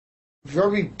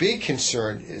Very big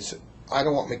concern is I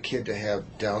don't want my kid to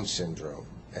have Down syndrome,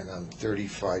 and I'm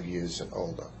 35 years and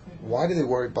older. Why do they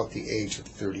worry about the age of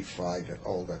 35 and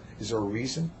older? Is there a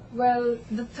reason? Well,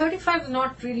 the 35 is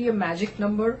not really a magic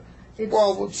number.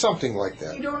 Well, something like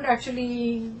that. You don't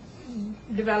actually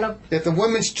develop... If the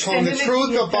woman's telling the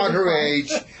truth about her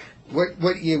age,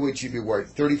 what year would you be worried?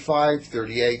 35,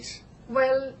 38?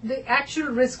 Well, the actual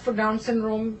risk for Down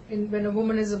syndrome when a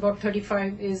woman is about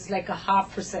 35 is like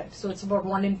 0.5%. So it's about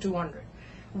 1 in 200.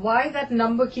 Why that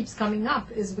number keeps coming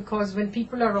up is because when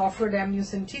people are offered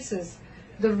amniocentesis,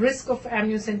 the risk of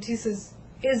amniocentesis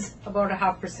is about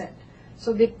 0.5%.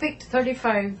 So they picked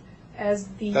 35 as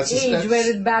the age where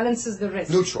it balances the risk.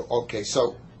 Neutral, okay.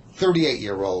 So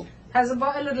 38-year-old. Has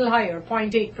about a little higher,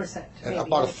 0.8%. And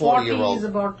about a 40-year-old. 40 is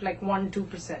about like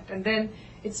 1-2%. And then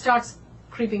it starts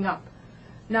creeping up.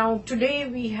 Now, today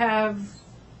we have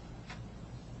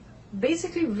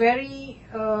basically very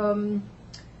kind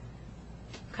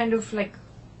of like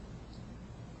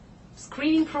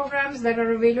screening programs that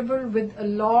are available with a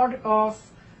lot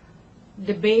of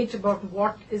debate about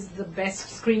what is the best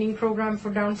screening program for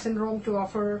Down syndrome to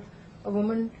offer a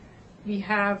woman. We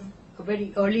have a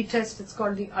very early test, it's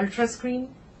called the ultra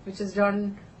screen, which is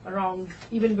done around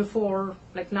even before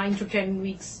like 9 to 10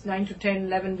 weeks, 9 to 10,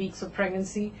 11 weeks of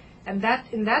pregnancy. And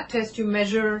in that test you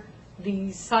measure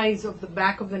the size of the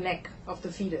back of the neck of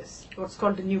the fetus, what's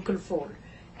called the nuchal fold.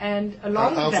 And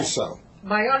along with that,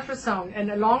 by ultrasound,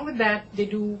 and along with that they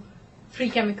do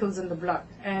free chemicals in the blood.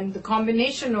 And the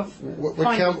combination of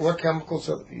what chemicals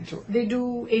are you doing? They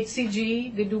do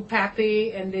HCG, they do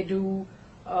PAPA, and they do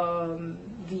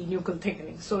the nuchal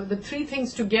thickening. So the three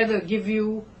things together give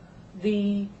you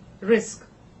the risk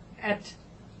at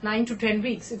 9 to 10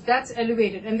 weeks. If that's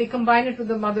elevated, and they combine it with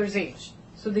the mother's age.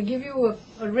 So they give you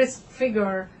a risk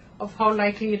figure of how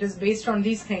likely it is based on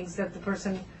these things that the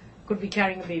person could be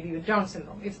carrying a baby with Down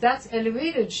syndrome. If that's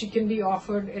elevated, she can be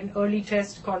offered an early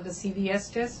test called the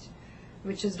CVS test,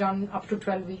 which is done up to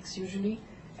 12 weeks usually,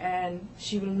 and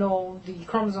she will know the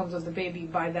chromosomes of the baby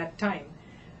by that time.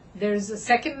 There's a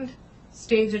second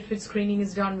stage at which screening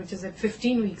is done, which is at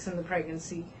 15 weeks in the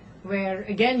pregnancy, where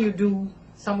again you do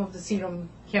some of the serum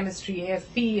chemistry,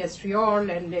 AFP, estriol,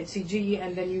 and HCG,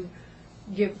 and then you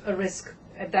give a risk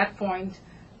at that point.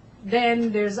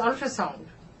 Then there's ultrasound.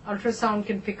 Ultrasound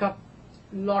can pick up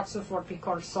lots of what we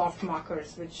call soft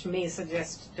markers, which may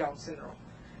suggest Down syndrome.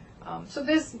 So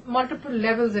there's multiple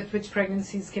levels at which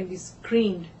pregnancies can be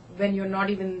screened when you're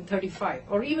not even 35,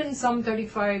 or even some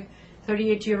 35,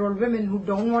 38-year-old women who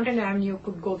don't want an amnio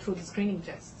could go through the screening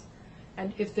tests.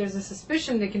 And if there's a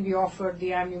suspicion, they can be offered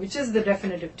the amnio, which is the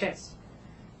definitive test.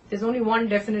 There's only one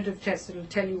definitive test that will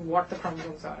tell you what the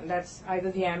chromosomes are, and that's either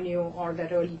the amnio or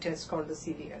that early test called the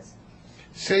CVS.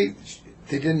 Say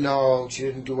they didn't know, she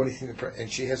didn't do anything,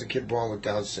 and she has a kid born with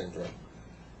Down syndrome.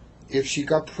 If she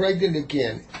got pregnant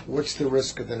again, what's the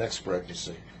risk of the next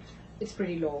pregnancy? It's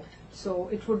pretty low. So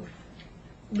it would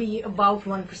be about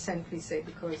 1%, we say,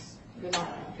 because we're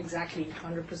not exactly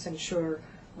 100% sure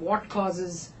what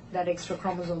causes that extra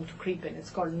chromosome to creep in. It's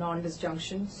called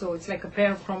non-disjunction. So it's like a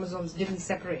pair of chromosomes didn't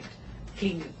separate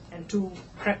cleanly, and two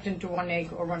crept into one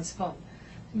egg or one sperm.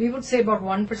 We would say about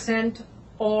 1%,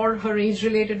 or her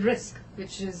age-related risk,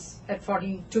 which is at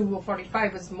 42 or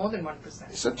 45 is more than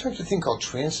 1%. Sometimes a thing called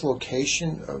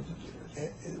translocation.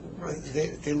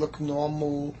 They look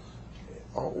normal.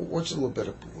 What's a little bit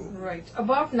of... Right.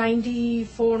 About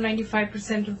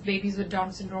 94-95% of babies with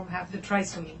Down syndrome have the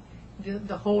trisomy,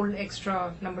 the whole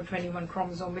extra number 21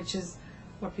 chromosome, which is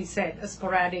what we said, a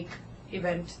sporadic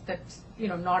event that's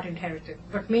not inherited.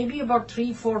 But maybe about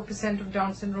 3-4% of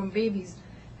Down syndrome babies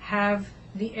have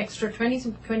the extra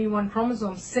 21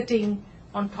 chromosome sitting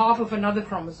on top of another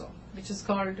chromosome, which is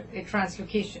called a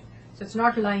translocation. So it's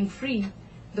not lying free.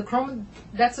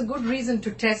 That's a good reason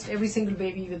to test every single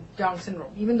baby with Down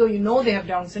syndrome. Even though you know they have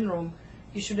Down syndrome,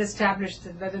 you should establish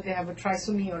that whether they have a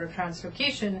trisomy or a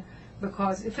translocation,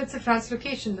 because if it's a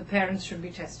translocation, the parents should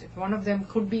be tested. One of them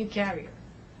could be a carrier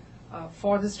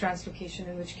for this translocation,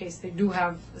 in which case they do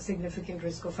have a significant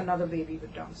risk of another baby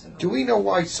with Down syndrome. Do we know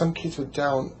why some kids with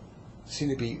Down seem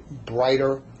to be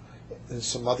brighter than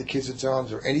some other kids with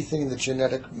Downs, or anything in the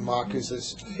genetic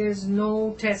markers? There's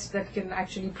no test that can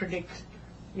actually predict,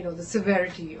 the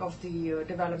severity of the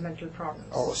developmental problems.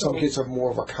 Oh, some kids have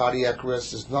more of a cardiac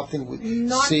risk. There's nothing we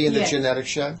see in the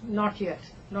genetics yet? Not yet.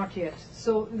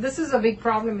 So this is a big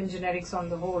problem in genetics on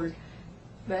the whole.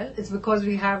 Well, it's because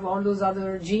we have all those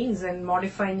other genes and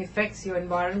modifying effects, your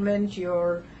environment,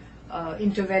 your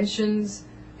interventions,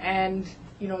 and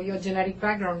your genetic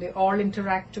background. They all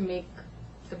interact to make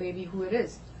the baby who it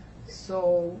is.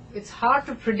 So it's hard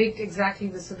to predict exactly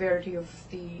the severity of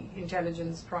the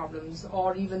intelligence problems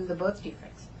or even the birth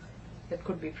defects that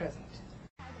could be present.